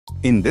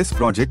In this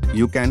project,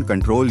 you can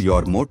control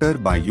your motor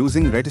by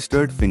using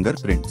registered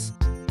fingerprints.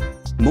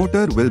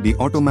 Motor will be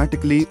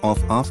automatically off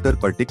after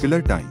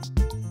particular time.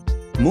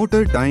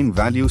 Motor time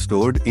value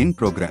stored in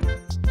program.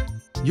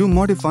 You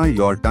modify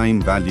your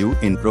time value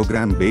in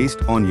program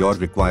based on your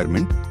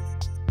requirement.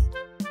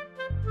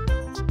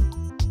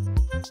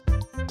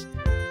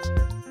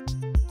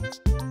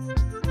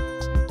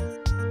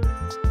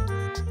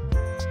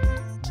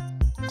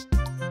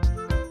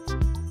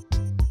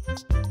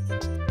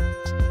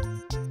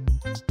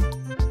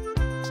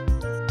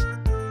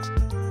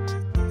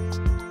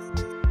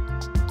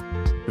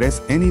 Press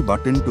any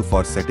button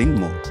for setting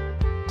mode.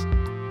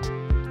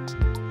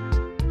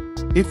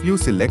 If you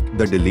select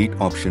the delete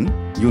option,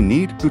 you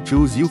need to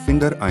choose your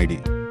finger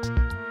ID,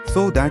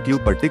 so that your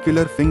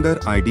particular finger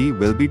ID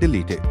will be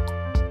deleted.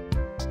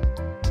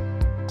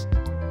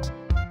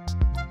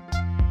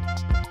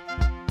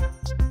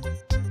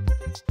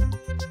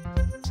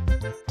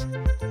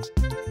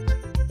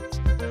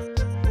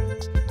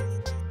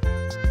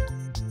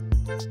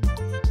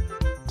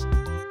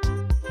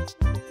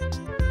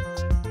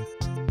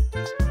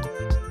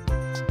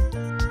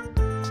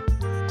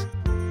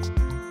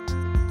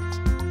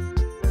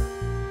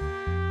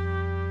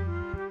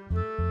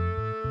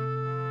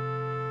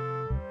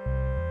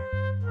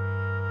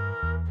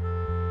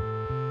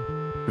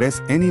 Press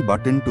any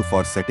button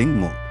for setting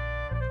mode.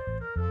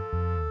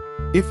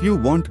 If you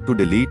want to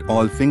delete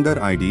all finger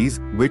IDs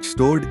which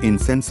stored in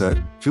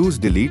sensor, choose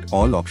delete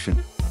all option.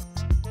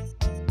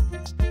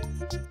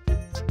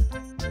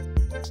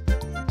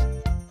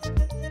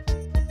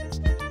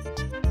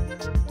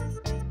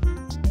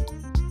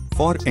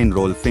 For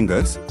enroll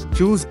fingers,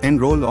 choose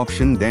enroll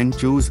option, then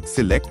choose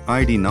select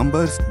ID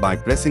numbers by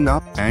pressing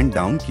up and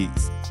down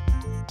keys.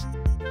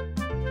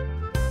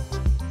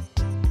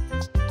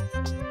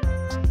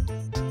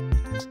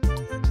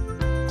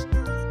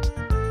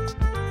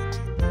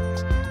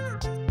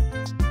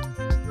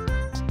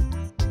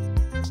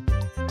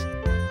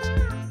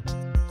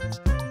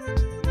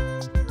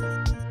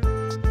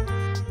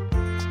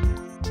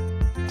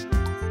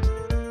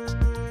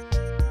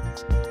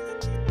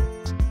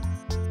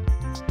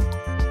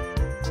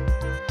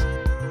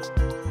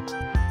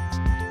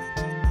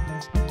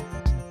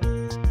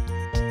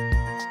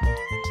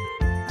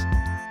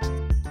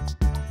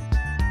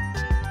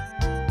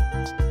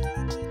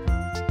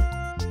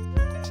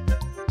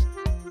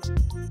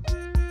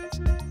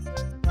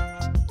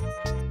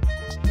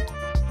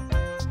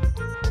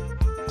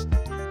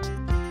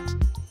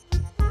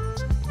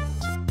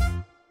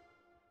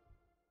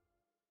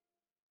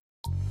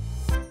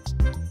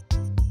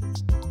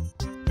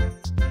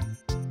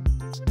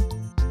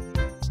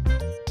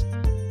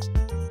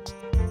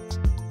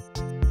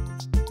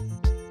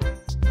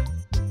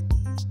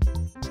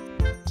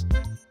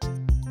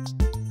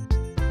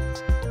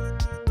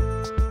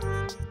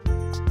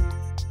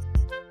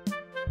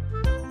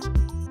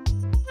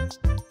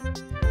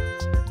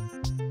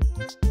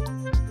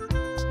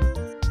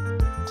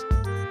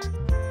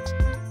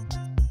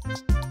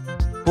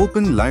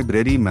 Open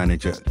Library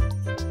Manager.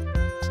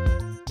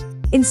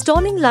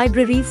 Installing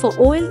library for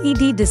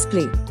OLED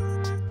display.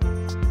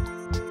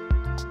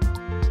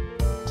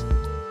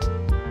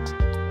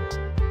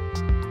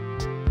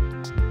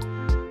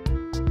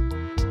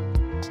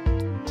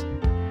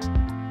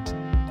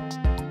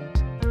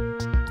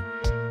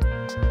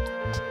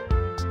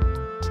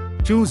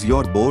 Choose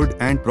your board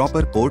and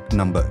proper port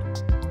number.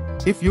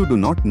 If you do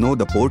not know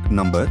the port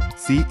number,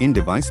 see in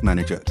Device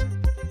Manager.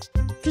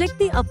 Click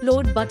the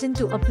Upload button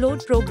to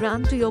upload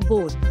program to your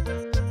board.